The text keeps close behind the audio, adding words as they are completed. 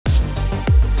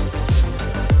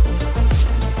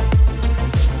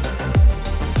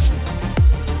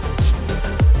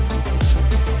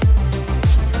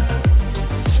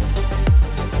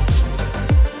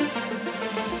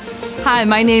Hi,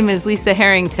 my name is Lisa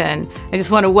Harrington. I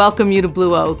just want to welcome you to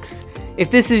Blue Oaks. If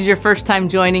this is your first time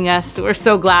joining us, we're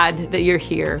so glad that you're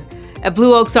here. At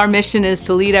Blue Oaks, our mission is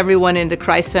to lead everyone into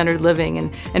Christ-centered living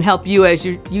and help you as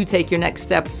you take your next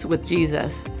steps with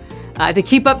Jesus. To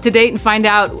keep up to date and find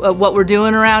out what we're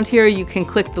doing around here, you can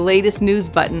click the latest news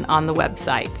button on the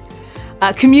website.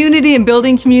 Community and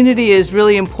building community is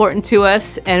really important to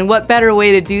us, and what better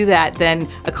way to do that than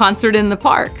a concert in the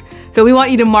park? So we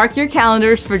want you to mark your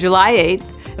calendars for July 8th,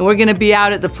 and we're going to be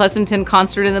out at the Pleasanton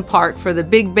Concert in the Park for the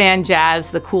big band jazz,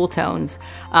 the Cool Tones,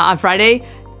 on Friday,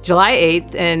 July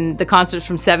 8th, and the concert's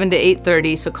from 7 to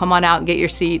 8:30, so come on out and get your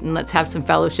seat and let's have some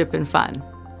fellowship and fun.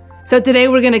 So today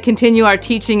we're going to continue our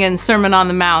teaching and Sermon on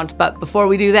the Mount, but before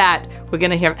we do that, we're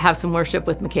going to have some worship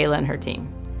with Michaela and her team.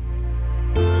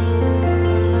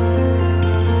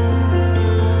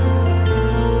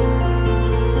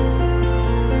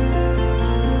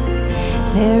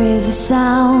 There is a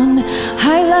sound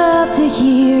I love to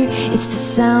hear. It's the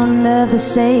sound of the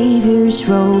Savior's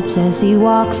robes as he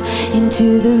walks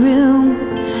into the room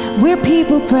where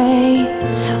people pray,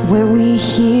 where we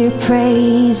hear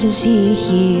praise as he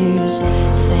hears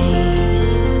faith.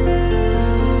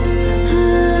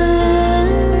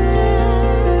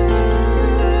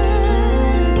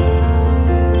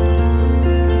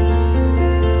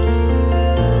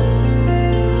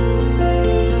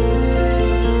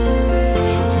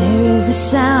 There's a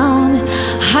sound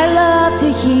I love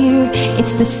to hear.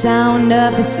 It's the sound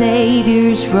of the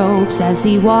Savior's robes as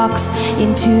he walks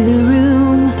into the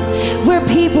room where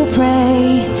people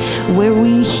pray, where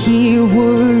we hear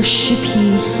worship,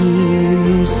 he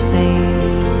hears faith.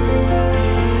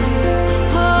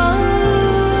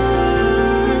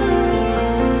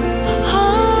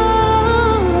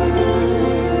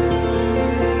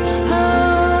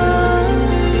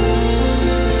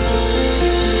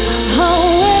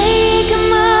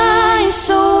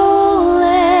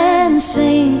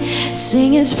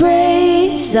 Sing his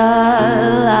praise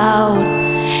aloud.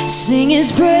 Sing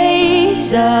his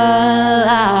praise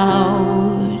aloud.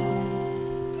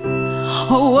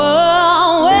 Oh,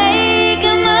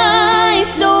 awaken my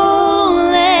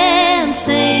soul and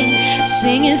sing.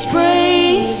 Sing his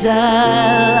praise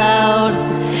aloud.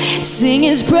 Sing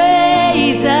his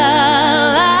praise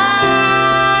aloud.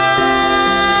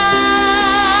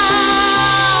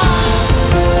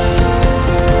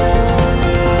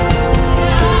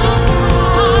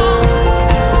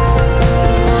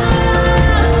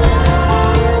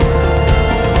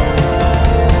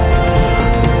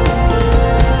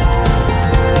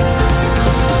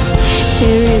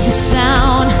 There is a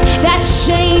sound that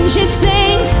changes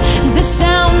things, the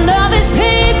sound of his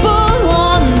people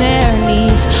on their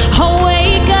knees. Oh,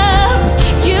 wake up,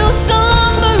 you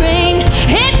slumbering,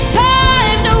 it's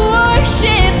time to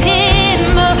worship him.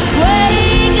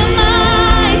 Awaken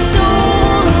my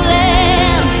soul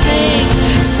and sing,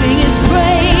 sing his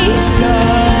praise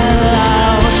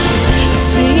aloud,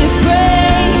 sing his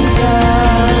praise aloud.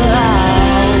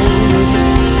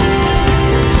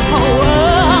 Oh,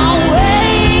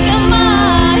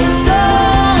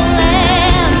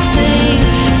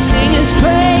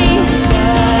 praise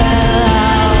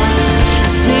aloud,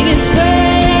 sing his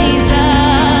praise aloud.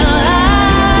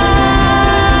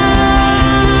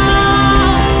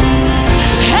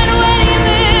 And when he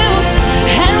moves,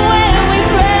 and when we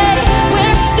pray,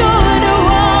 where stood a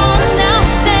wall now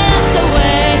stands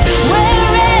away, where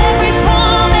every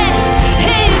promise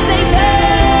is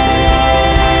amen.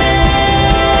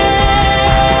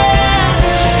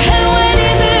 And when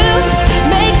he moves,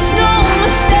 makes no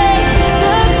mistake,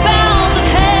 the bounds of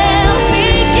hell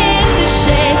begin to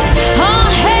shake. All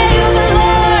hail the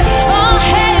Lord, all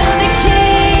hail the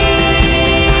King.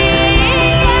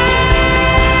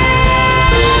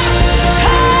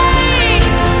 Hey,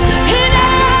 and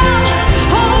now,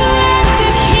 oh, let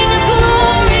the King of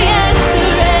glory enter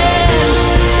in.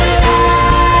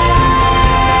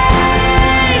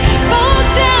 Hey, fall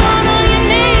down on your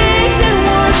knees and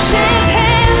worship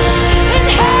him. And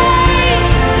hey,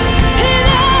 and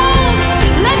oh,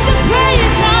 let the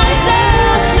praise rise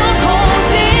up, don't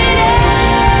hold it in.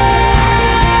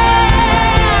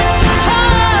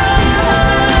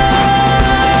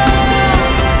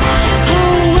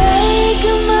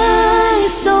 Awaken my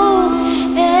soul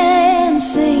and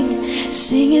sing,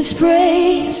 sing his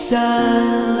praise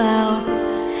aloud,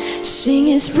 sing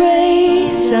his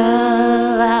praise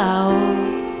aloud.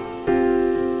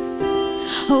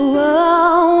 Oh,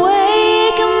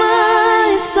 awaken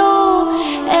my soul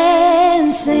and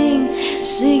sing,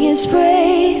 sing his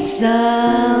praise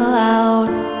aloud,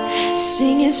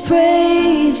 sing his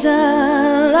praise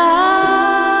aloud.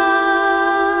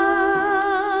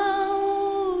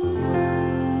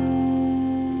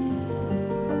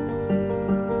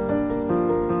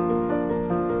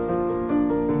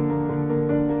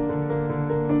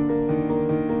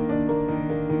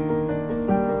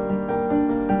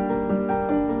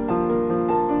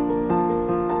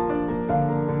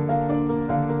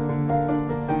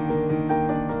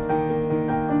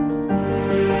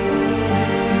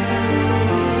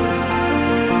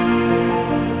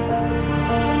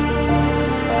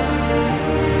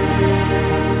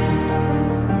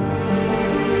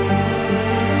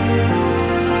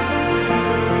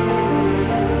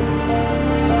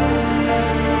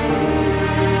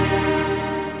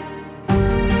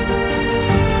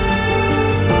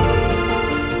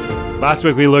 Last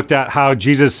week we looked at how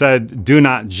Jesus said, "Do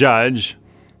not judge."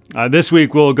 This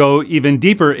week we'll go even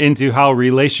deeper into how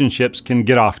relationships can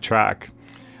get off track.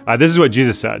 This is what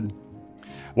Jesus said.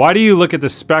 "Why do you look at the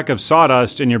speck of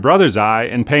sawdust in your brother's eye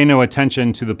and pay no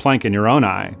attention to the plank in your own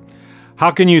eye?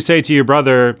 How can you say to your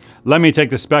brother, 'Let me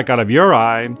take the speck out of your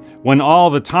eye,' when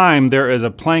all the time there is a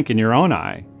plank in your own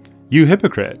eye? You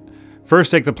hypocrite!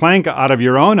 First take the plank out of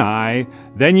your own eye,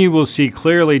 then you will see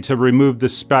clearly to remove the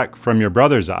speck from your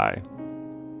brother's eye."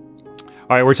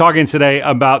 All right, we're talking today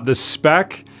about the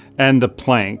speck and the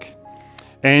plank.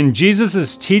 And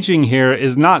Jesus' teaching here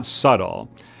is not subtle.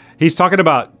 He's talking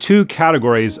about two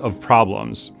categories of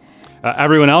problems.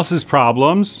 Everyone else's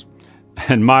problems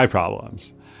and my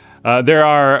problems. There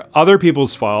are other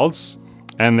people's faults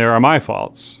and there are my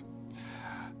faults.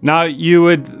 Now, you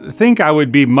would think I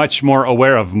would be much more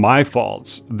aware of my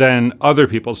faults than other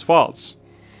people's faults.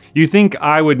 You think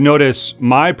I would notice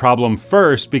my problem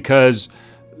first because,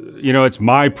 it's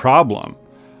my problem.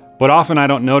 But often I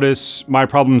don't notice my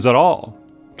problems at all.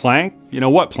 Plank?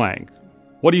 What plank?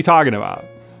 What are you talking about?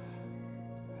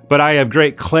 But I have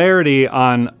great clarity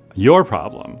on your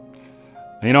problem.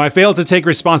 I fail to take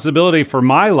responsibility for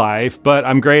my life, but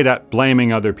I'm great at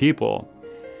blaming other people.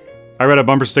 I read a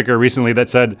bumper sticker recently that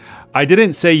said, "I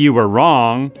didn't say you were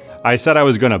wrong, I said I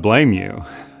was going to blame you."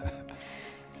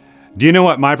 Do you know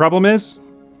what my problem is?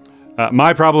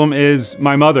 My problem is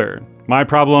my mother. My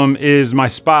problem is my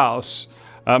spouse.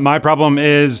 My problem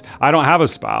is I don't have a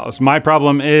spouse. My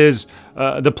problem is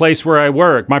the place where I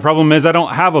work. My problem is I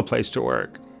don't have a place to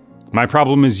work. My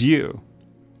problem is you.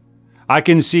 I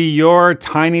can see your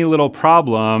tiny little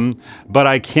problem, but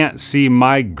I can't see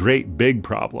my great big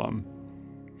problem.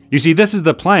 You see, this is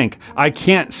the plank. I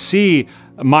can't see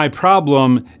my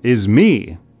problem is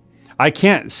me. I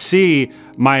can't see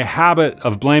my habit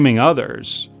of blaming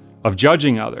others, of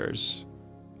judging others,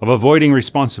 of avoiding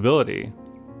responsibility.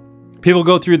 People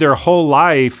go through their whole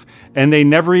life and they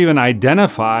never even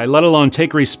identify, let alone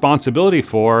take responsibility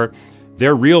for,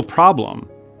 their real problem,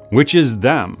 which is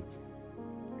them.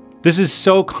 This is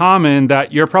so common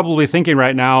that you're probably thinking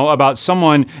right now about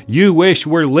someone you wish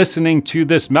were listening to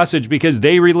this message because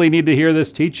they really need to hear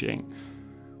this teaching.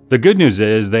 The good news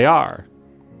is they are.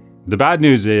 The bad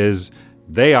news is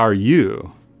they are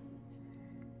you.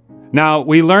 Now,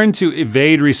 we learn to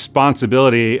evade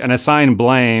responsibility and assign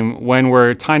blame when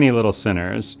we're tiny little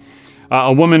sinners.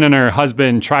 A woman and her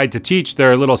husband tried to teach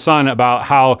their little son about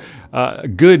how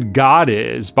good God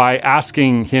is by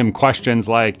asking him questions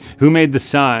like, "Who made the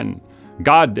sun?"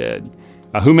 God did.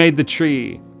 "Who made the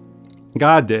tree?"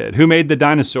 God did. "Who made the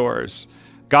dinosaurs?"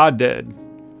 God did.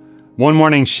 One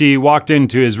morning she walked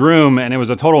into his room and it was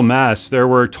a total mess. There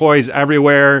were toys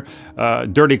everywhere,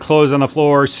 dirty clothes on the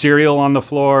floor, cereal on the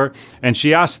floor. And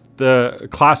she asked the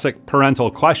classic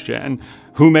parental question,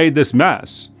 "Who made this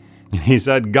mess?" He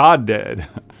said, "God did."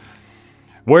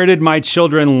 Where did my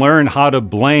children learn how to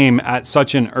blame at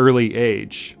such an early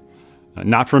age?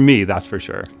 Not from me, that's for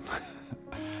sure.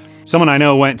 Someone I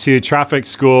know went to traffic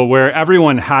school where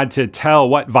everyone had to tell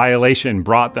what violation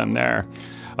brought them there.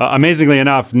 Amazingly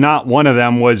enough, not one of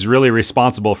them was really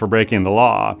responsible for breaking the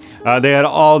law. They had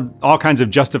all kinds of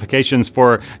justifications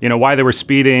for why they were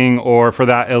speeding or for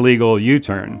that illegal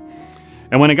U-turn.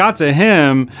 And when it got to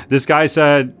him, this guy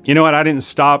said, "You know what? I didn't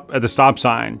stop at the stop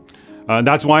sign.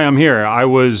 That's why I'm here. I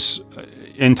was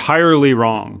entirely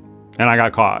wrong, and I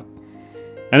got caught."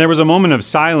 And there was a moment of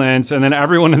silence, and then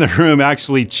everyone in the room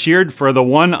actually cheered for the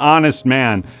one honest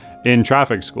man in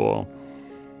traffic school.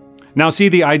 Now, see,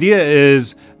 the idea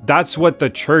is that's what the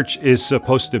church is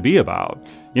supposed to be about.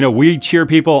 We cheer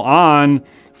people on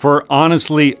for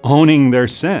honestly owning their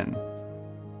sin.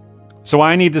 So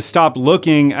I need to stop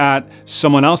looking at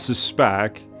someone else's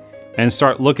speck and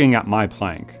start looking at my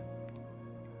plank.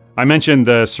 I mentioned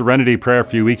the Serenity Prayer a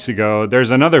few weeks ago. There's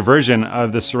another version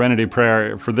of the Serenity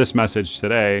Prayer for this message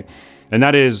today, and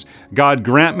that is, "God,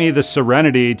 grant me the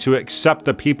serenity to accept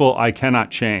the people I cannot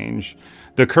change,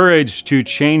 the courage to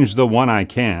change the one I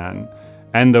can,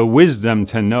 and the wisdom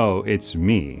to know it's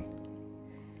me."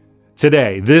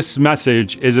 Today, this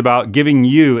message is about giving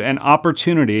you an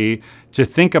opportunity to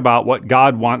think about what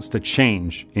God wants to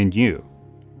change in you.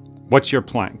 What's your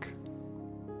plank?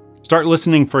 Start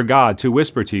listening for God to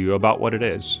whisper to you about what it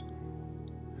is.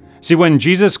 See, when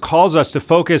Jesus calls us to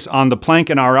focus on the plank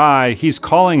in our eye, he's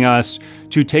calling us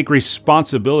to take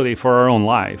responsibility for our own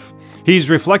life.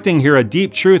 He's reflecting here a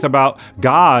deep truth about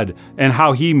God and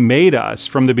how he made us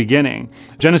from the beginning.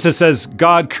 Genesis says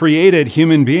God created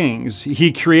human beings.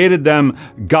 He created them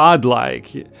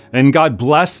godlike, and God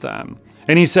blessed them.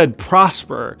 And he said,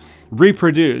 prosper,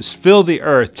 reproduce, fill the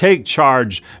earth, take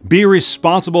charge, be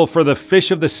responsible for the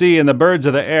fish of the sea and the birds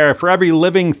of the air, for every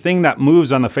living thing that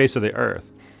moves on the face of the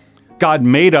earth. God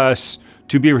made us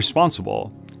to be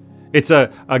responsible. It's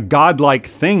a godlike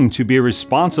thing to be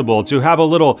responsible, to have a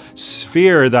little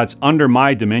sphere that's under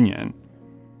my dominion.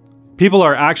 People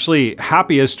are actually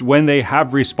happiest when they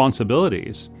have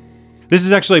responsibilities. This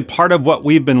is actually part of what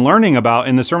we've been learning about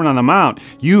in the Sermon on the Mount.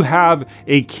 You have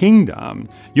a kingdom.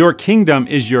 Your kingdom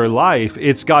is your life.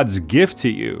 It's God's gift to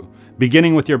you,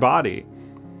 beginning with your body.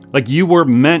 Like you were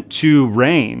meant to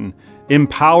reign,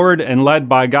 empowered and led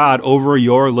by God over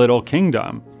your little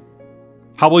kingdom.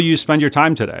 How will you spend your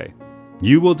time today?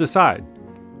 You will decide.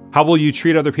 How will you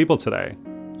treat other people today?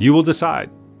 You will decide.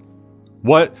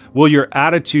 What will your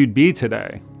attitude be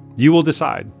today? You will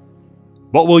decide.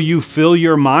 What will you fill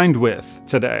your mind with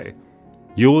today?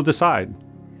 You will decide.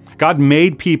 God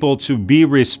made people to be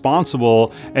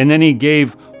responsible, and then he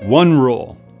gave one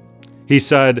rule. He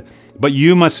said, "But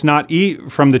you must not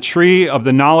eat from the tree of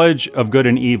the knowledge of good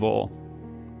and evil."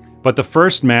 But the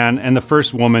first man and the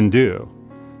first woman do.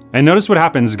 And notice what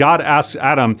happens. God asks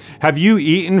Adam, "Have you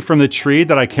eaten from the tree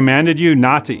that I commanded you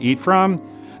not to eat from?"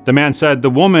 The man said, "The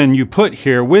woman you put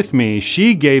here with me,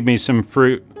 she gave me some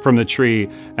fruit from the tree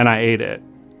and I ate it."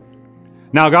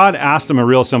 Now God asked him a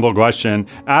real simple question.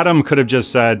 Adam could have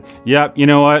just said, "Yep, you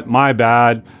know what? My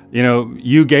bad.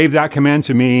 You gave that command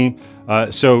to me,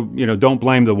 so don't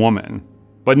blame the woman."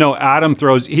 But no, Adam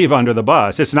throws Eve under the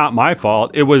bus. It's not my fault.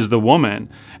 It was the woman.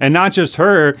 And not just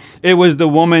her, it was the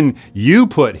woman you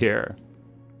put here.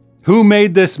 Who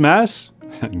made this mess?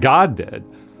 God did.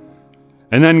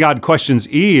 And then God questions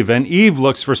Eve, and Eve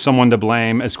looks for someone to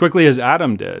blame as quickly as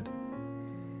Adam did.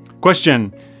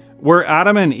 Question, were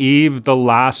Adam and Eve the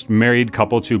last married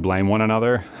couple to blame one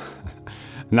another?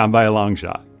 Not by a long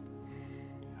shot.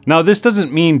 Now, this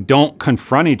doesn't mean don't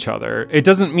confront each other. It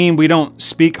doesn't mean we don't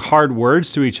speak hard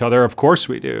words to each other. Of course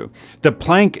we do. The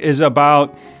plank is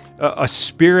about a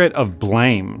spirit of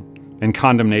blame and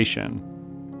condemnation.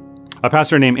 A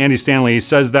pastor named Andy Stanley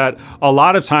says that a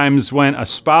lot of times when a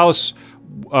spouse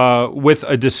with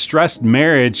a distressed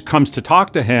marriage comes to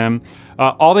talk to him,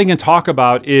 all they can talk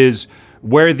about is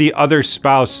where the other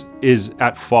spouse is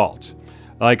at fault,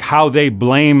 like how they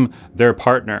blame their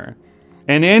partner.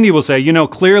 And Andy will say,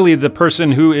 clearly the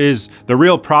person who is the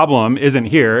real problem isn't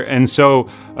here. And so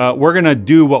we're going to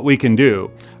do what we can do.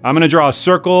 I'm going to draw a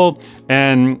circle,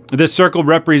 and this circle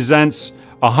represents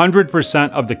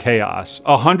 100% of the chaos,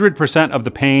 100% of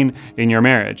the pain in your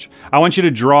marriage. I want you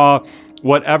to draw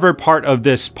whatever part of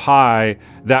this pie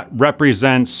that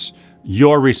represents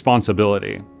your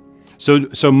responsibility.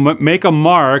 So make a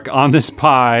mark on this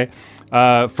pie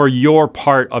for your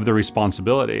part of the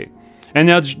responsibility. And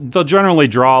they'll generally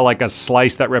draw like a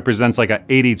slice that represents like an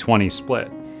 80-20 split.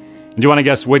 Do you want to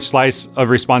guess which slice of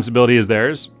responsibility is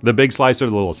theirs? The big slice or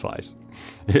the little slice?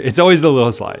 It's always the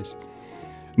little slice.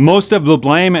 Most of the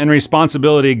blame and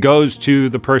responsibility goes to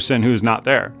the person who's not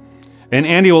there. And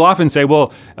Andy will often say,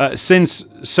 well, since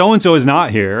so-and-so is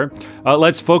not here,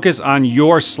 let's focus on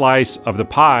your slice of the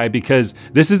pie because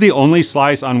this is the only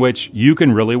slice on which you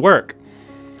can really work.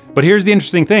 But here's the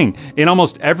interesting thing. In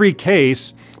almost every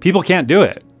case, people can't do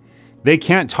it. They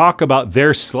can't talk about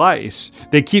their slice.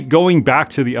 They keep going back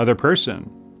to the other person.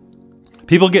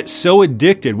 People get so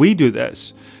addicted, we do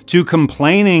this, to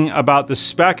complaining about the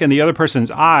speck in the other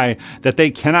person's eye that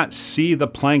they cannot see the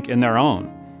plank in their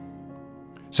own.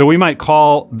 So we might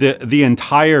call the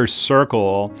entire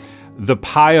circle the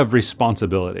pie of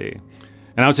responsibility.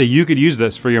 And I would say you could use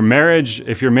this for your marriage.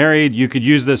 If you're married, you could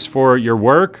use this for your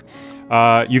work.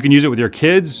 You can use it with your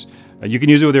kids. You can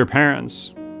use it with your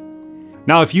parents.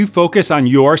 Now, if you focus on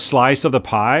your slice of the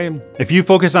pie, if you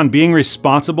focus on being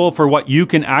responsible for what you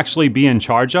can actually be in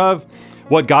charge of,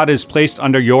 what God has placed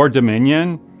under your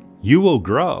dominion, you will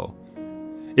grow.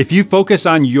 If you focus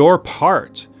on your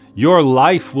part, your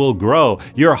life will grow.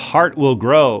 Your heart will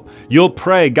grow. You'll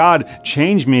pray, God,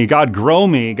 change me. God, grow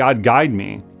me. God, guide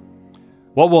me.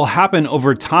 What will happen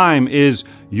over time is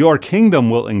your kingdom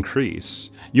will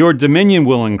increase. Your dominion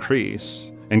will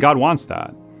increase. And God wants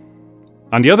that.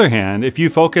 On the other hand, if you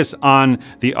focus on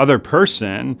the other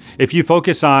person, if you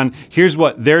focus on here's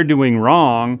what they're doing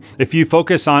wrong, if you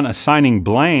focus on assigning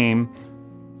blame,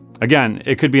 again,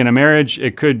 it could be in a marriage,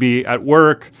 it could be at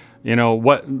work,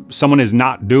 what someone is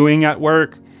not doing at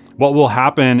work, what will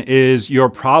happen is your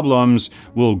problems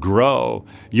will grow,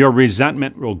 your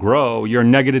resentment will grow, your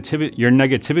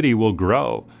negativity will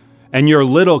grow, and your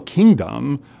little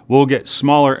kingdom will get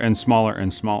smaller and smaller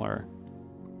and smaller.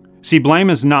 See, blame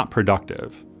is not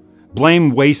productive.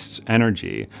 Blame wastes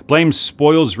energy. Blame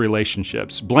spoils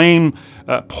relationships. Blame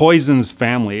poisons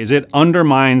families. It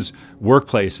undermines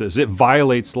workplaces. It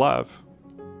violates love.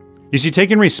 You see,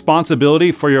 taking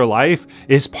responsibility for your life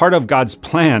is part of God's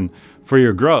plan for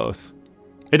your growth.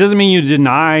 It doesn't mean you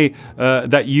deny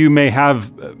that you may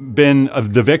have been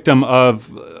the victim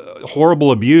of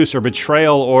horrible abuse or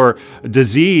betrayal or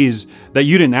disease that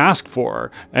you didn't ask for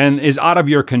and is out of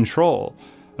your control.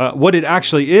 What it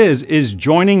actually is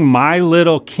joining my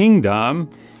little kingdom,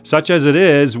 such as it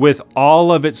is, with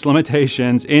all of its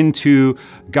limitations into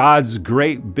God's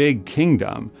great big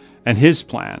kingdom and his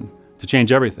plan to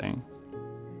change everything.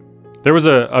 There was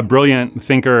a brilliant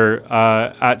thinker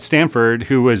at Stanford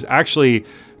who was actually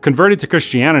converted to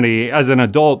Christianity as an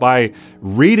adult by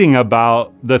reading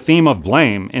about the theme of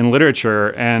blame in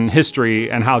literature and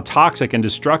history and how toxic and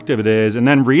destructive it is, and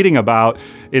then reading about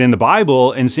it in the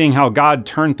Bible and seeing how God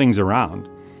turned things around.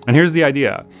 And here's the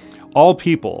idea. All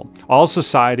people, all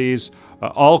societies,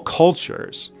 all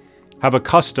cultures have a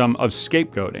custom of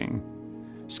scapegoating.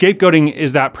 Scapegoating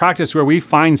is that practice where we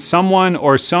find someone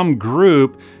or some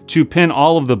group to pin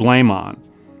all of the blame on,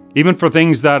 even for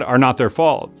things that are not their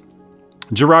fault.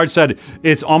 Gerard said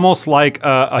it's almost like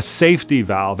a safety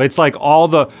valve. It's like all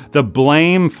the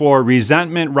blame for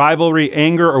resentment, rivalry,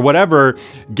 anger, or whatever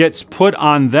gets put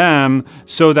on them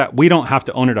so that we don't have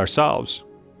to own it ourselves.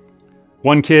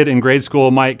 One kid in grade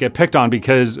school might get picked on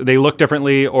because they look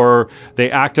differently or they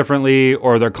act differently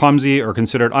or they're clumsy or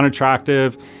considered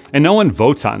unattractive. And no one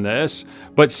votes on this,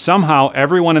 but somehow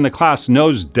everyone in the class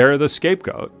knows they're the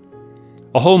scapegoat.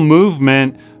 A whole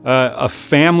movement of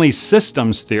family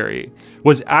systems theory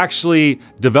was actually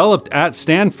developed at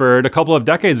Stanford a couple of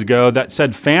decades ago that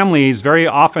said families very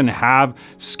often have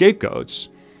scapegoats.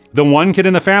 The one kid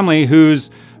in the family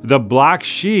who's the black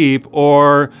sheep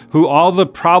or who all the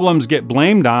problems get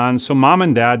blamed on so mom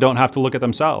and dad don't have to look at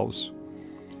themselves.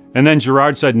 And then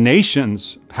Gerard said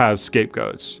nations have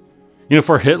scapegoats. You know,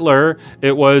 for Hitler,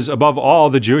 it was above all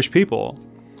the Jewish people.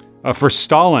 For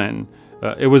Stalin,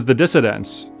 it was the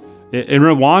dissidents. In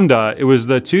Rwanda, it was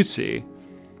the Tutsi.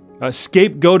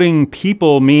 Scapegoating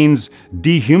people means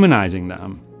dehumanizing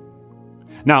them.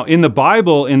 Now, in the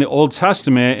Bible, in the Old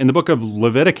Testament, in the book of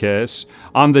Leviticus,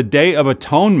 on the Day of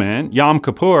Atonement, Yom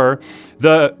Kippur,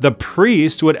 the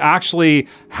priest would actually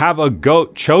have a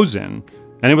goat chosen,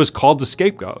 and it was called the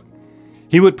scapegoat.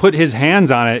 He would put his hands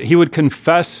on it. He would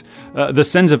confess the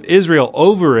sins of Israel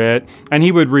over it, and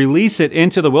he would release it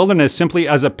into the wilderness simply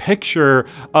as a picture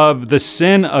of the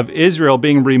sin of Israel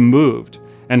being removed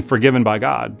and forgiven by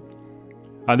God.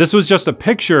 This was just a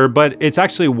picture, but it's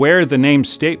actually where the name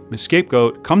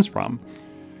scapegoat comes from.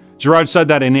 Gerard said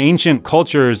that in ancient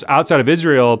cultures outside of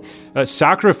Israel,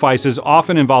 sacrifices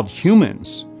often involved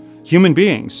human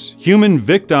beings, human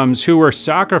victims who were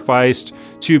sacrificed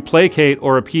to placate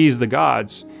or appease the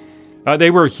gods. They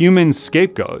were human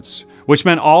scapegoats, which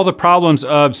meant all the problems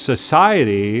of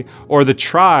society or the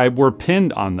tribe were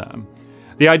pinned on them.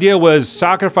 The idea was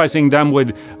sacrificing them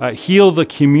would heal the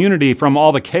community from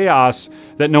all the chaos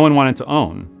that no one wanted to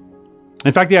own.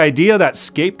 In fact, the idea that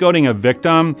scapegoating a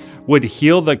victim would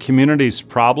heal the community's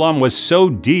problem was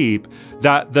so deep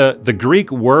that the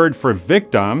Greek word for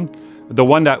victim, the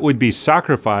one that would be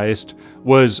sacrificed,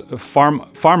 was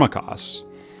pharmakos.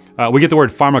 We get the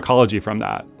word pharmacology from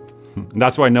that. And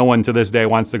that's why no one to this day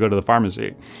wants to go to the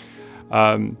pharmacy.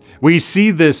 We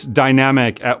see this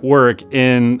dynamic at work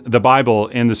in the Bible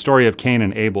in the story of Cain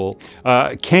and Abel.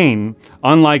 Cain,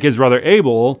 unlike his brother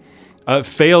Abel,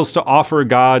 fails to offer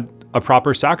God a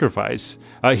proper sacrifice.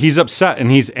 He's upset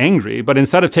and he's angry, but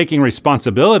instead of taking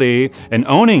responsibility and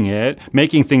owning it,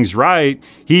 making things right,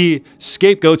 he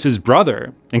scapegoats his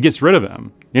brother and gets rid of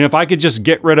him. You know, if I could just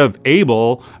get rid of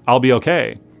Abel, I'll be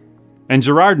okay. And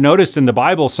Gerard noticed in the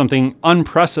Bible something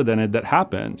unprecedented that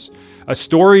happens.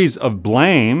 Stories of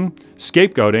blame,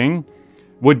 scapegoating,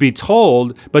 would be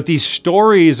told, but these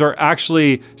stories are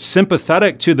actually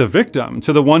sympathetic to the victim,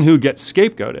 to the one who gets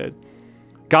scapegoated.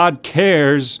 God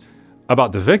cares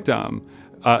about the victim.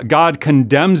 God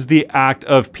condemns the act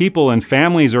of people and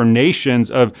families or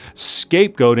nations of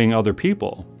scapegoating other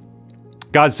people.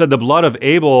 God said the blood of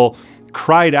Abel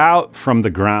cried out from the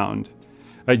ground.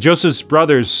 Joseph's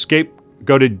brothers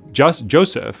scapegoated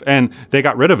Joseph and they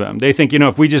got rid of him. They think, you know,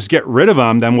 if we just get rid of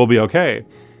him, then we'll be okay.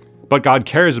 But God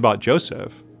cares about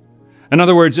Joseph. In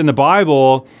other words, in the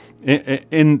Bible,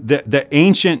 in the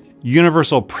ancient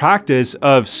universal practice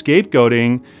of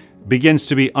scapegoating begins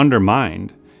to be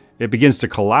undermined. It begins to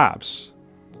collapse.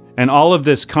 And all of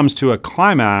this comes to a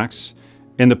climax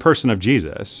in the person of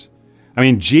Jesus. I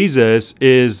mean, Jesus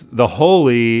is the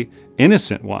holy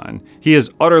innocent one. He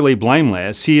is utterly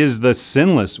blameless. He is the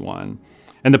sinless one.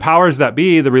 And the powers that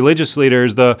be, the religious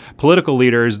leaders, the political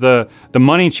leaders, the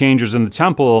money changers in the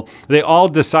temple, they all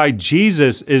decide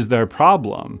Jesus is their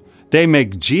problem. They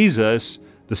make Jesus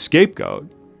the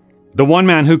scapegoat. The one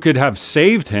man who could have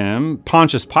saved him,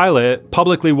 Pontius Pilate,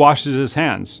 publicly washes his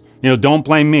hands. Don't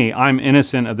blame me. I'm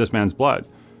innocent of this man's blood.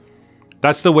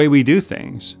 That's the way we do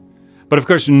things. But of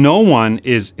course, no one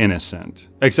is innocent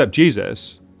except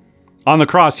Jesus. On the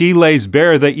cross, he lays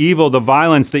bare the evil, the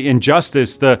violence, the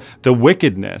injustice, the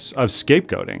wickedness of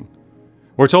scapegoating.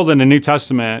 We're told in the New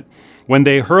Testament, when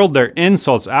they hurled their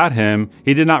insults at him,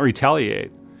 he did not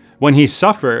retaliate. When he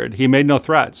suffered, he made no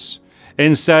threats.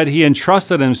 Instead, he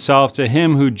entrusted himself to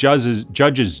him who judges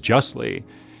justly.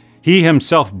 He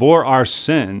himself bore our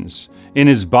sins in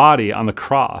his body on the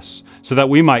cross so that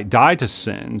we might die to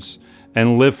sins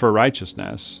and live for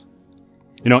righteousness.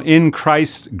 In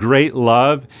Christ's great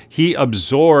love, he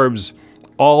absorbs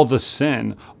all the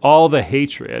sin, all the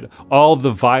hatred, all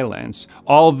the violence,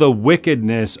 all the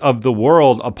wickedness of the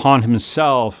world upon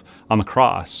himself on the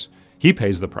cross. He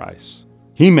pays the price.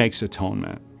 He makes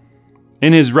atonement.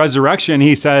 In his resurrection,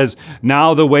 he says,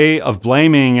 now the way of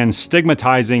blaming and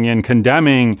stigmatizing and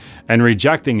condemning and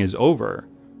rejecting is over.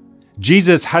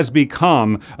 Jesus has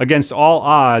become, against all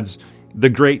odds, the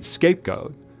great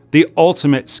scapegoat. The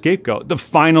ultimate scapegoat, the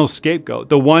final scapegoat,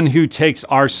 the one who takes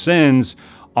our sins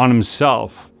on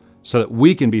himself so that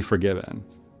we can be forgiven.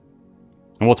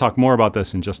 And we'll talk more about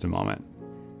this in just a moment.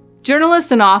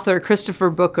 Journalist and author Christopher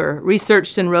Booker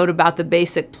researched and wrote about the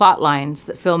basic plot lines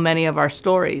that fill many of our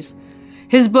stories.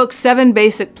 His book, 7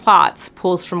 Basic Plots,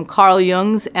 pulls from Carl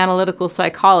Jung's analytical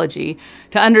psychology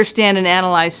to understand and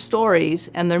analyze stories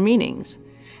and their meanings.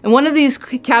 And one of these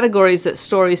categories that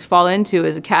stories fall into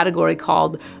is a category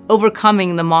called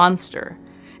overcoming the monster.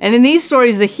 And in these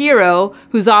stories, the hero,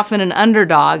 who's often an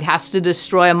underdog, has to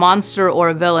destroy a monster or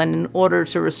a villain in order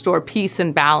to restore peace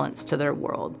and balance to their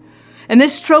world. And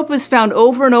this trope is found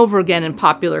over and over again in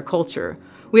popular culture.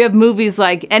 We have movies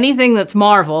like Anything That's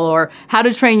Marvel or How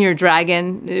to Train Your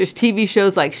Dragon. There's TV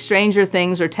shows like Stranger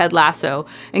Things or Ted Lasso,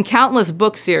 and countless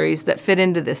book series that fit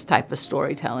into this type of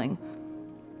storytelling.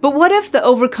 But what if the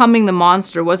overcoming the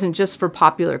monster wasn't just for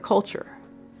popular culture?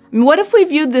 What if we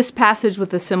viewed this passage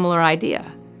with a similar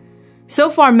idea? So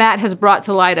far, Matt has brought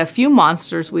to light a few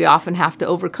monsters we often have to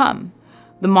overcome.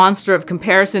 The monster of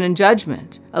comparison and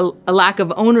judgment, a lack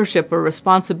of ownership or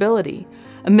responsibility,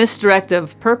 a misdirect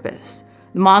of purpose,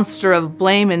 the monster of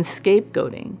blame and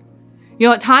scapegoating.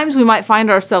 At times we might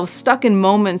find ourselves stuck in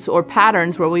moments or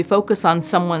patterns where we focus on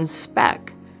someone's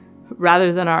speck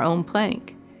rather than our own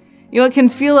plank. It can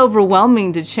feel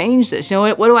overwhelming to change this.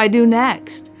 What do I do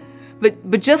next?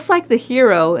 But just like the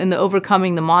hero in the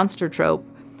overcoming the monster trope,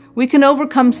 we can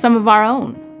overcome some of our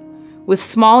own. With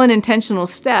small and intentional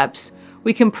steps,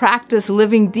 we can practice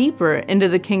living deeper into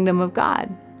the kingdom of God.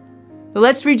 But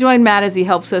let's rejoin Matt as he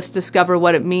helps us discover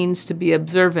what it means to be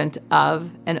observant of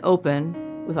and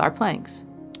open with our planks.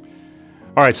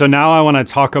 All right, so now I want to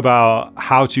talk about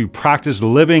how to practice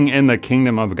living in the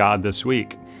kingdom of God this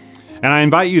week. And I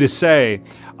invite you to say,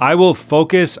 I will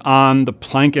focus on the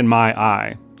plank in my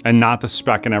eye and not the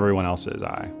speck in everyone else's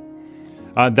eye.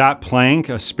 That plank,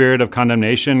 a spirit of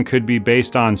condemnation, could be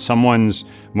based on someone's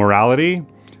morality,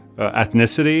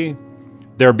 ethnicity,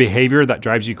 their behavior that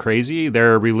drives you crazy,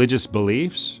 their religious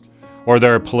beliefs, or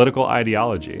their political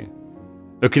ideology.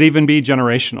 It could even be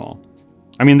generational.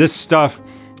 This stuff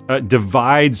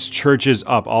divides churches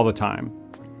up all the time.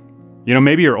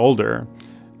 Maybe you're older.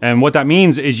 And what that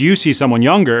means is you see someone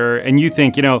younger and you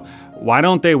think, why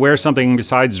don't they wear something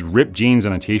besides ripped jeans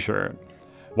and a t-shirt?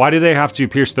 Why do they have to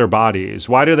pierce their bodies?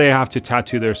 Why do they have to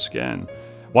tattoo their skin?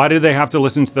 Why do they have to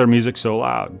listen to their music so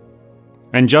loud?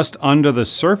 And just under the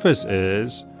surface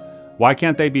is, why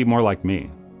can't they be more like me?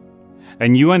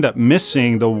 And you end up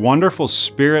missing the wonderful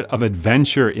spirit of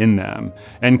adventure in them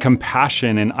and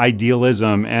compassion and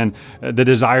idealism and the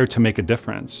desire to make a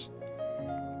difference.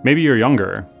 Maybe you're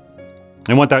younger.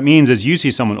 And what that means is you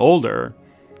see someone older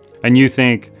and you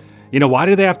think, why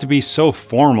do they have to be so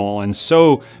formal and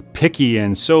so picky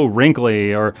and so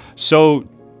wrinkly or so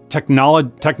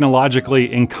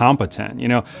technologically incompetent?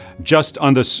 Just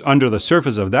under the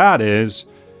surface of that is,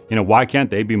 why can't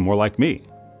they be more like me?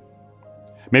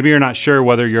 Maybe you're not sure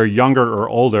whether you're younger or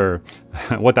older.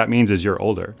 What that means is you're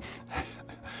older.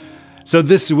 So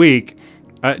this week,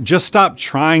 just stop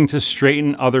trying to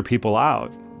straighten other people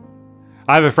out.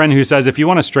 I have a friend who says if you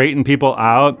want to straighten people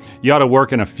out, you ought to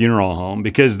work in a funeral home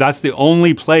because that's the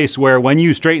only place where when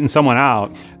you straighten someone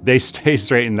out, they stay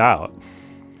straightened out.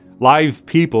 Live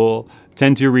people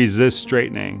tend to resist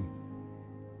straightening.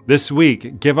 This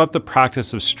week, give up the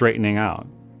practice of straightening out.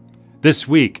 This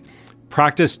week,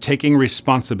 practice taking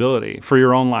responsibility for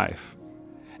your own life.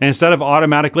 And instead of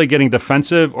automatically getting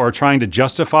defensive or trying to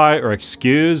justify or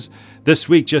excuse, this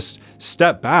week just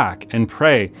step back and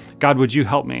pray, God, would you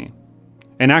help me?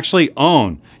 And actually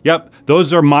own, yep,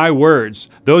 those are my words,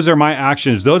 those are my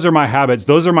actions, those are my habits,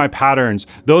 those are my patterns,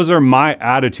 those are my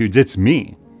attitudes, it's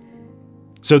me.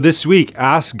 So this week,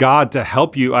 ask God to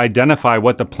help you identify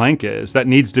what the plank is that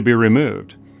needs to be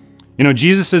removed. You know,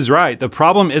 Jesus is right. The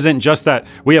problem isn't just that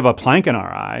we have a plank in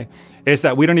our eye, it's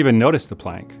that we don't even notice the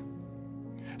plank.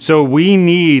 So we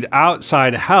need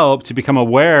outside help to become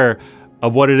aware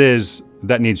of what it is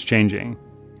that needs changing.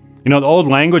 You know, the old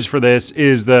language for this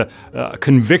is the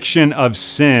conviction of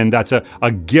sin. That's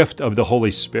a gift of the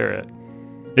Holy Spirit.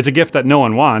 It's a gift that no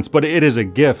one wants, but it is a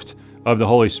gift of the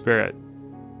Holy Spirit.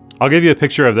 I'll give you a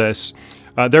picture of this.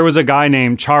 There was a guy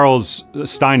named Charles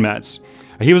Steinmetz.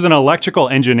 He was an electrical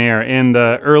engineer in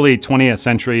the early 20th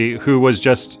century who was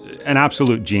just an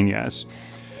absolute genius.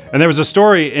 And there was a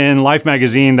story in Life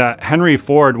magazine that Henry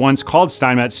Ford once called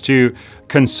Steinmetz to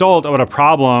consult about a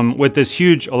problem with this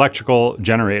huge electrical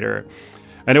generator.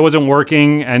 And it wasn't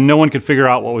working and no one could figure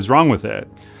out what was wrong with it.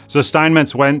 So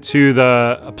Steinmetz went to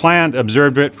the plant,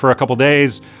 observed it for a couple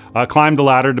days, climbed the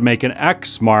ladder to make an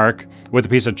X mark with a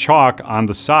piece of chalk on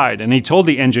the side. And he told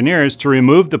the engineers to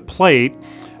remove the plate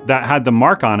that had the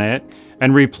mark on it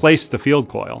and replace the field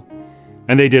coil.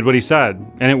 And they did what he said,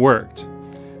 and it worked.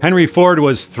 Henry Ford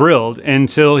was thrilled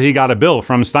until he got a bill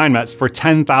from Steinmetz for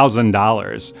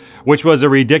 $10,000, which was a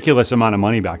ridiculous amount of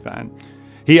money back then.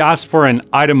 He asked for an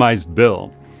itemized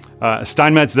bill.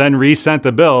 Steinmetz then resent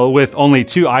the bill with only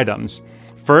 2 items.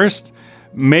 First,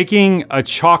 making a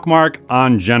chalk mark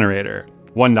on generator,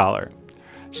 $1.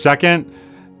 Second,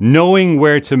 knowing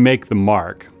where to make the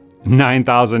mark,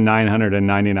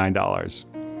 $9,999.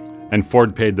 And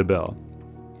Ford paid the bill.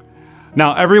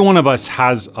 Now, every one of us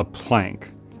has a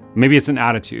plank. Maybe it's an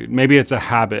attitude, maybe it's a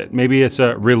habit, maybe it's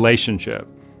a relationship.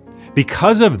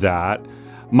 Because of that,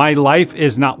 my life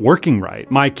is not working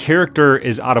right. My character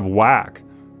is out of whack,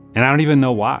 and I don't even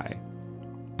know why.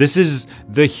 This is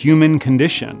the human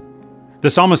condition. The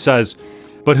psalmist says,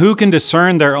 "But who can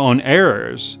discern their own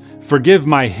errors? Forgive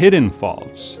my hidden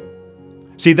faults."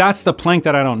 See, that's the plank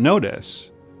that I don't notice.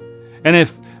 And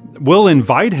if we'll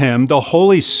invite him, the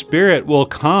Holy Spirit will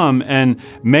come and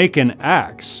make an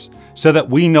X so that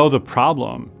we know the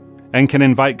problem and can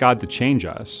invite God to change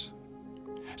us.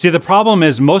 See, the problem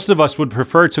is most of us would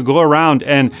prefer to go around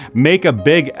and make a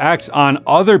big X on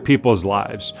other people's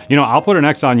lives. You know, I'll put an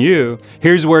X on you.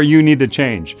 Here's where you need to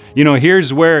change. You know,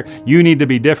 here's where you need to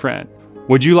be different.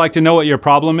 Would you like to know what your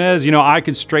problem is? You know, I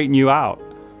could straighten you out.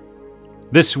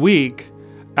 This week,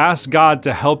 ask God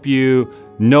to help you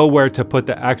know where to put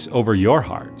the X over your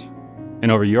heart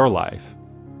and over your life,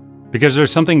 because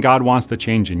there's something God wants to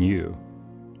change in you.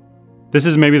 This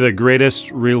is maybe the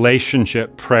greatest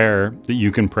relationship prayer that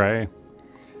you can pray.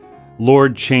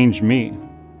 Lord, change me.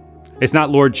 It's not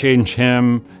Lord, change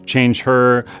him, change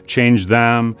her, change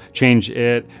them, change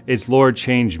it. It's Lord,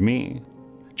 change me.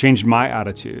 Change my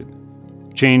attitude.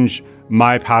 Change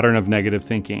my pattern of negative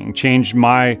thinking. Change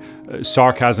my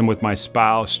sarcasm with my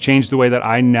spouse. Change the way that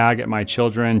I nag at my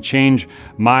children. Change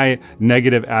my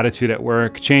negative attitude at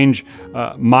work. Change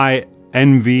my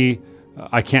envy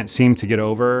I can't seem to get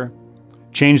over.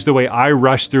 Change the way I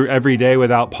rush through every day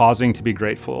without pausing to be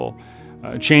grateful.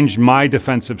 Change my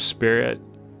defensive spirit.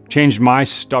 Change my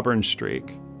stubborn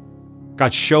streak.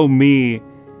 God, show me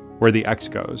where the X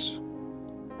goes.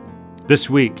 This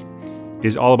week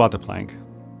is all about the plank.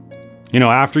 You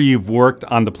know, after you've worked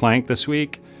on the plank this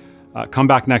week, come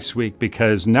back next week,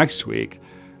 because next week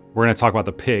we're going to talk about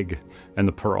the pig and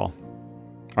the pearl. All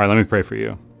right, let me pray for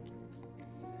you.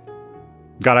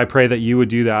 God, I pray that you would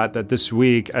do that this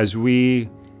week as we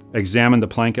examine the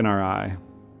plank in our eye,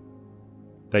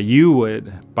 that you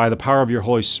would, by the power of your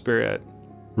Holy Spirit,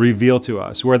 reveal to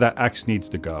us where that X needs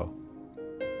to go.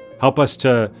 Help us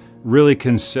to really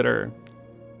consider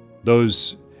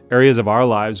those areas of our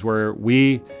lives where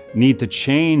we need to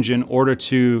change in order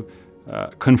to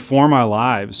conform our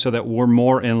lives so that we're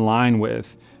more in line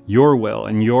with your will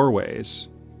and your ways,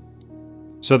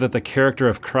 so that the character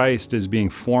of Christ is being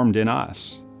formed in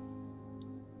us.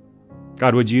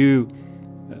 God, would you,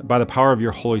 by the power of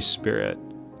your Holy Spirit,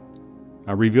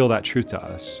 reveal that truth to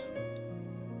us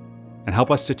and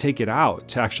help us to take it out,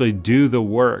 to actually do the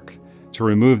work to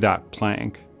remove that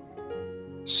plank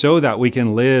so that we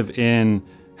can live in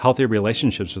healthy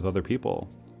relationships with other people,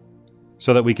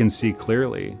 so that we can see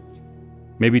clearly,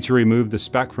 maybe to remove the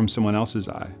speck from someone else's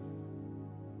eye.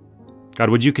 God,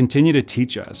 would you continue to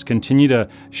teach us, continue to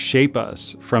shape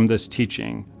us from this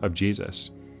teaching of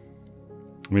Jesus?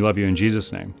 We love you in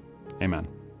Jesus' name. Amen.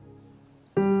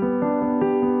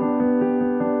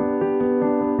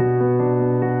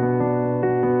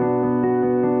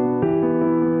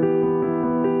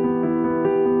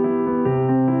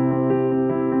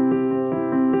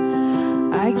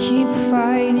 I keep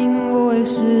fighting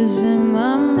voices in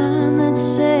my mind that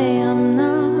say I'm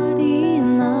not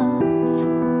enough.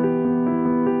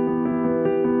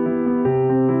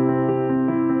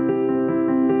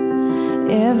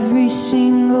 Every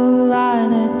single lie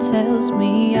that tells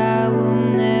me I will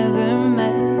never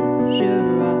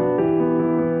measure up.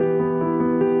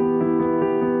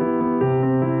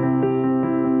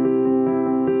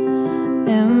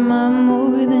 Am I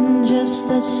more than just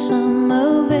the sum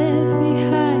of every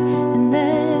high and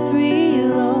every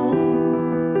low?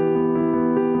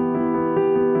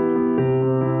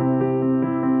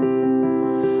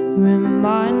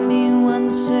 Remind me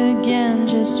once again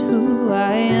just who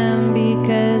I am,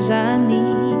 because I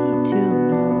need to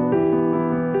know.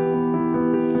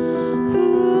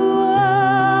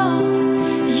 Ooh,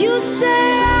 you say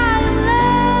I'm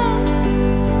loved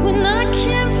when I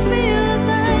can't feel a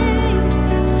thing,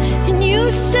 and you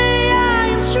say I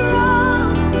am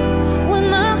strong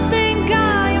when I think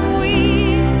I am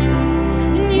weak,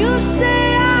 and you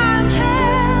say I'm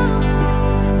held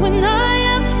when I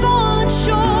am falling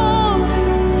short.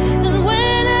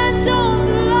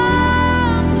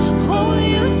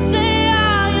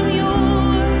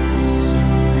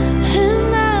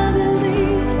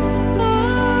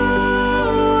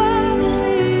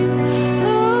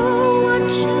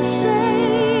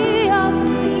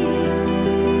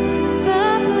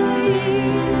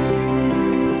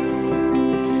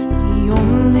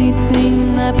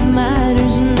 That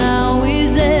matters now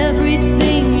is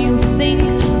everything you think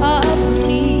of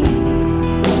me.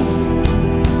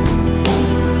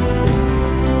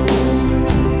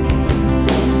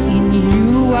 In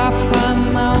you I find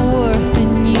my worth,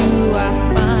 in you I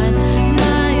find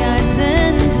my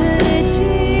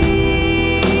identity.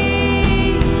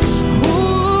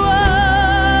 Ooh,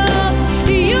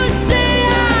 you say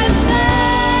I'm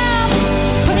loved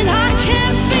when I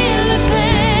can't feel a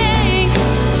thing,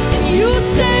 and you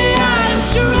say I'm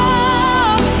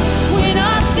strong when I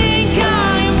think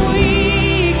I'm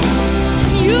weak.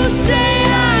 You say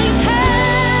I'm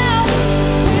held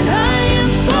when I am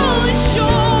falling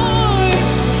short,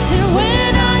 and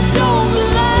when I don't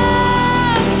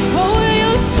belong, oh,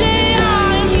 you say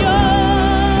I'm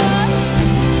yours.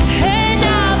 And I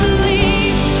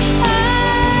believe,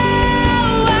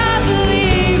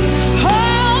 oh,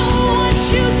 what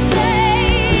you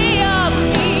say of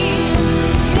me.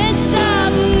 Yes, I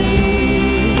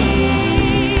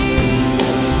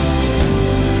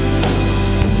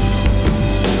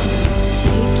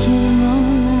taking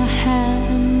all I have,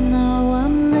 and now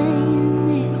I'm laying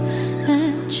it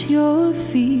at your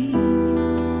feet.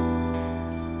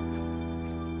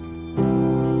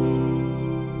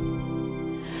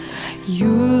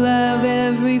 You love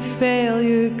every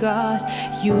failure, God.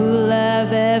 You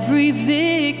love every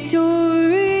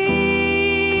victory.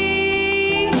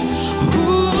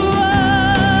 Ooh,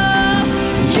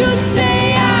 you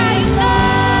say I'm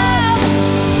loved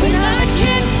when I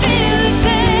can't feel a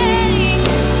thing,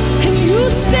 and you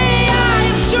say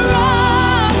I'm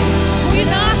strong when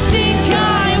I think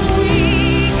I'm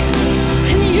weak,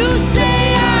 and you say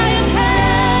I am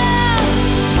held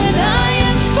when I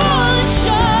am falling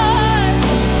short,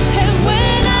 and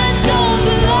when I don't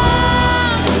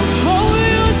belong, oh,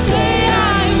 you say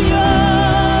I'm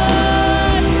yours.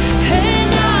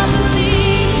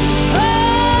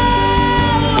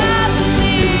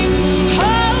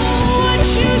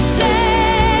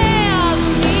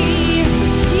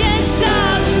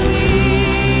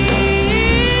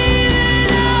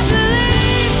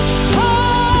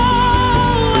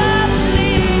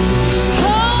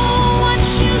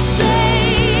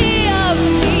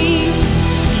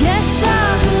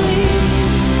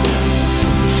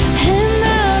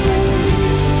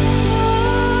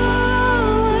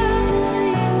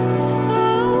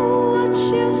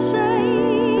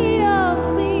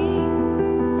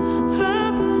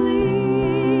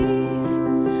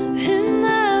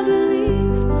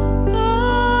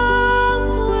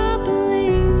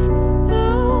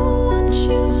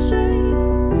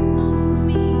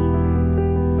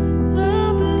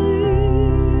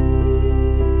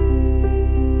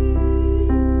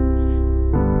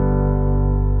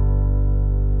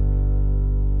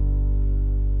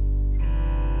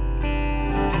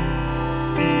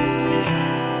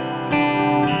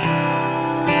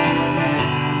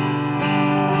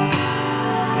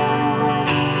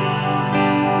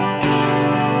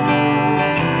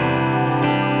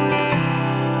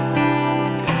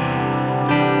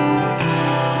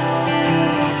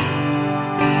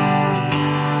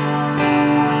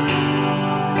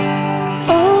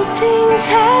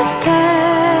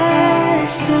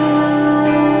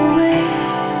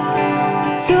 it.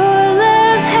 Your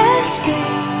love has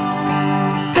stayed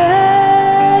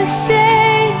the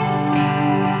same.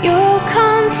 Your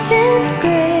constant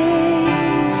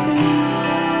grace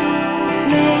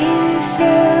remains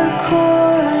the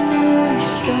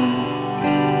cornerstone.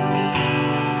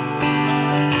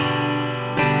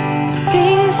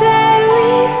 Things that we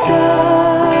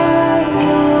thought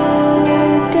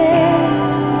were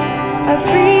dead are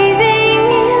breathing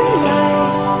in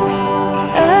life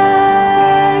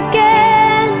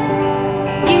again.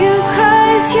 You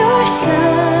cause your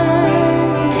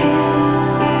sun to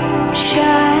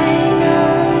shine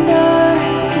on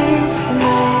darkest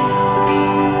night.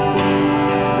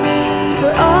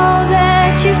 For all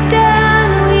that you've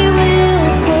done, we will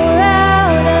pour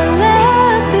out our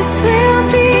love. This will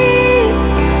be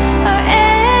our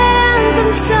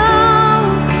anthem song.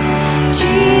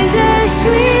 Jesus,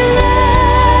 we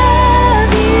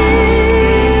love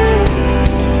you.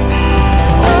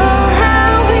 Oh,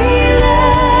 how we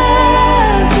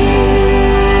love you.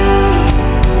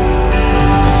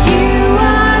 You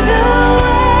are the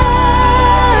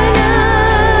one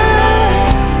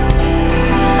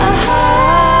our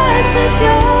hearts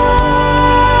adore.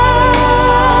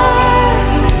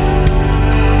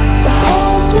 The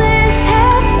hopeless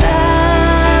have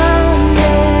found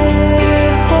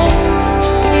their home.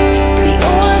 The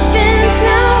orphans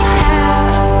now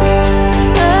have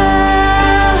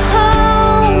a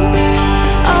home.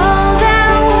 All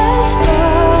that was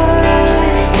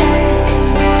lost has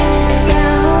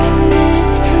found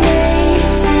its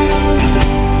place in you.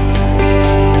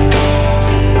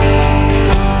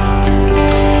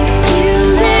 You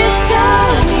live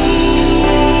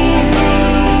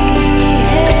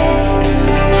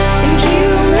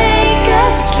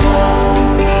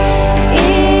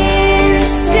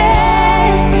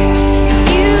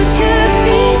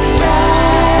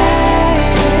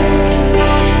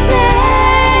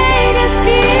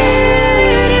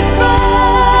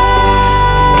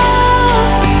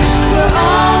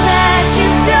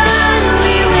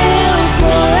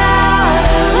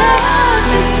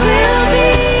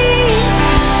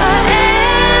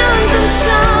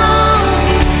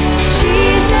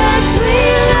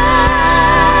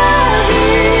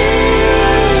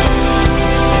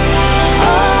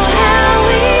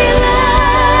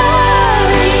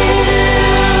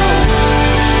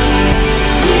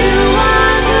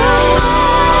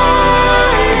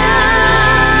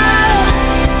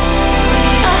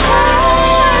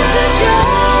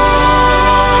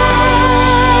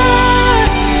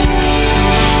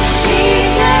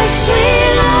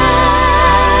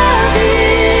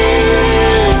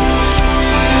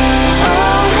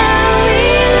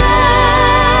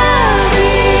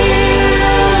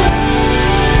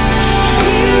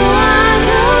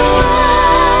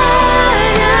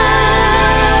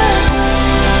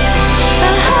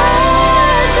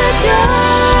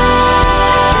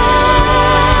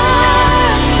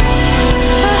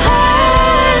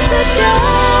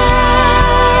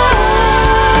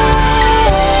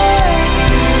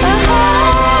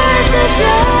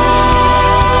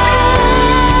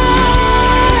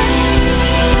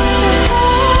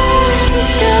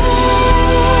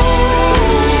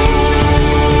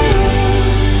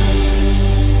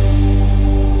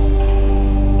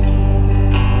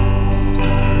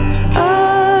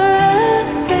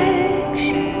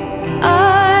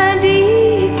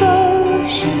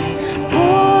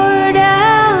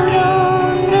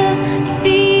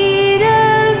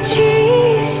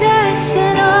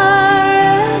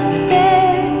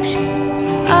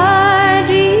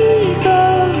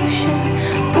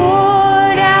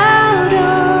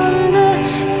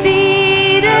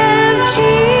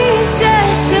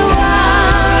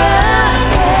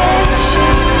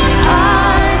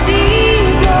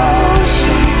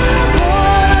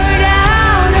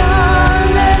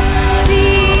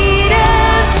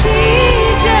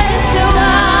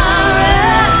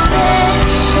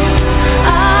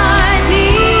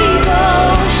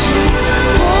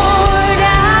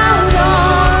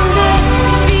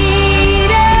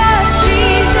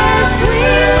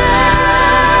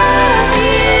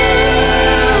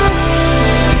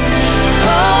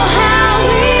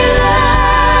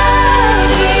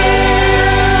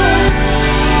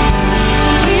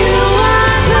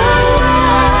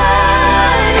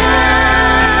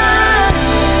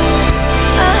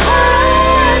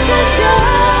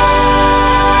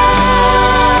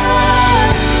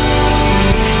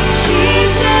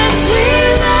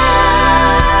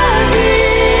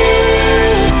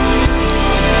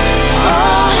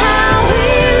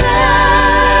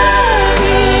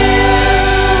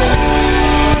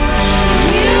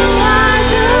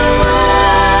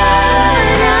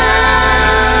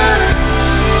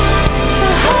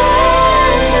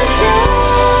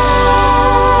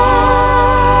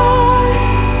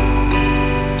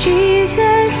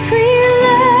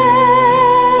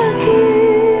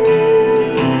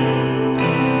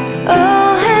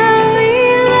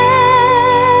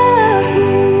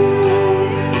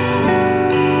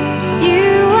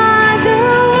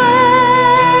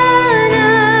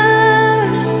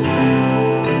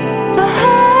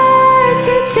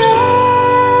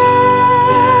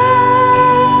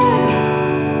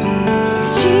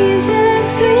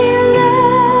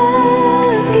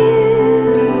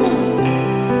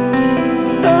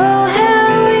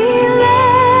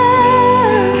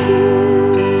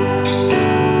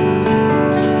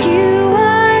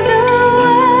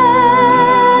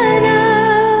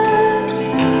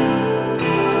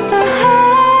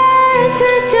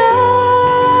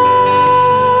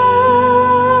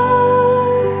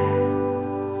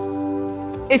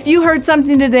If you heard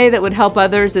something today that would help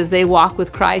others as they walk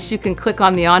with Christ, you can click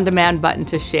on the on-demand button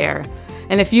to share.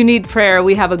 And if you need prayer,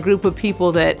 we have a group of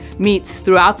people that meets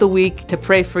throughout the week to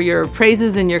pray for your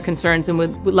praises and your concerns, and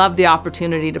would love the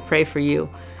opportunity to pray for you.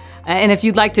 And if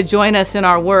you'd like to join us in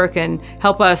our work and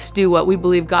help us do what we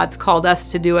believe God's called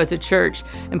us to do as a church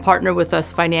and partner with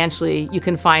us financially, you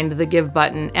can find the Give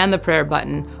button and the Prayer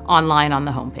button online on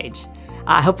the homepage.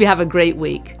 I hope you have a great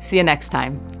week. See you next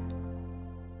time.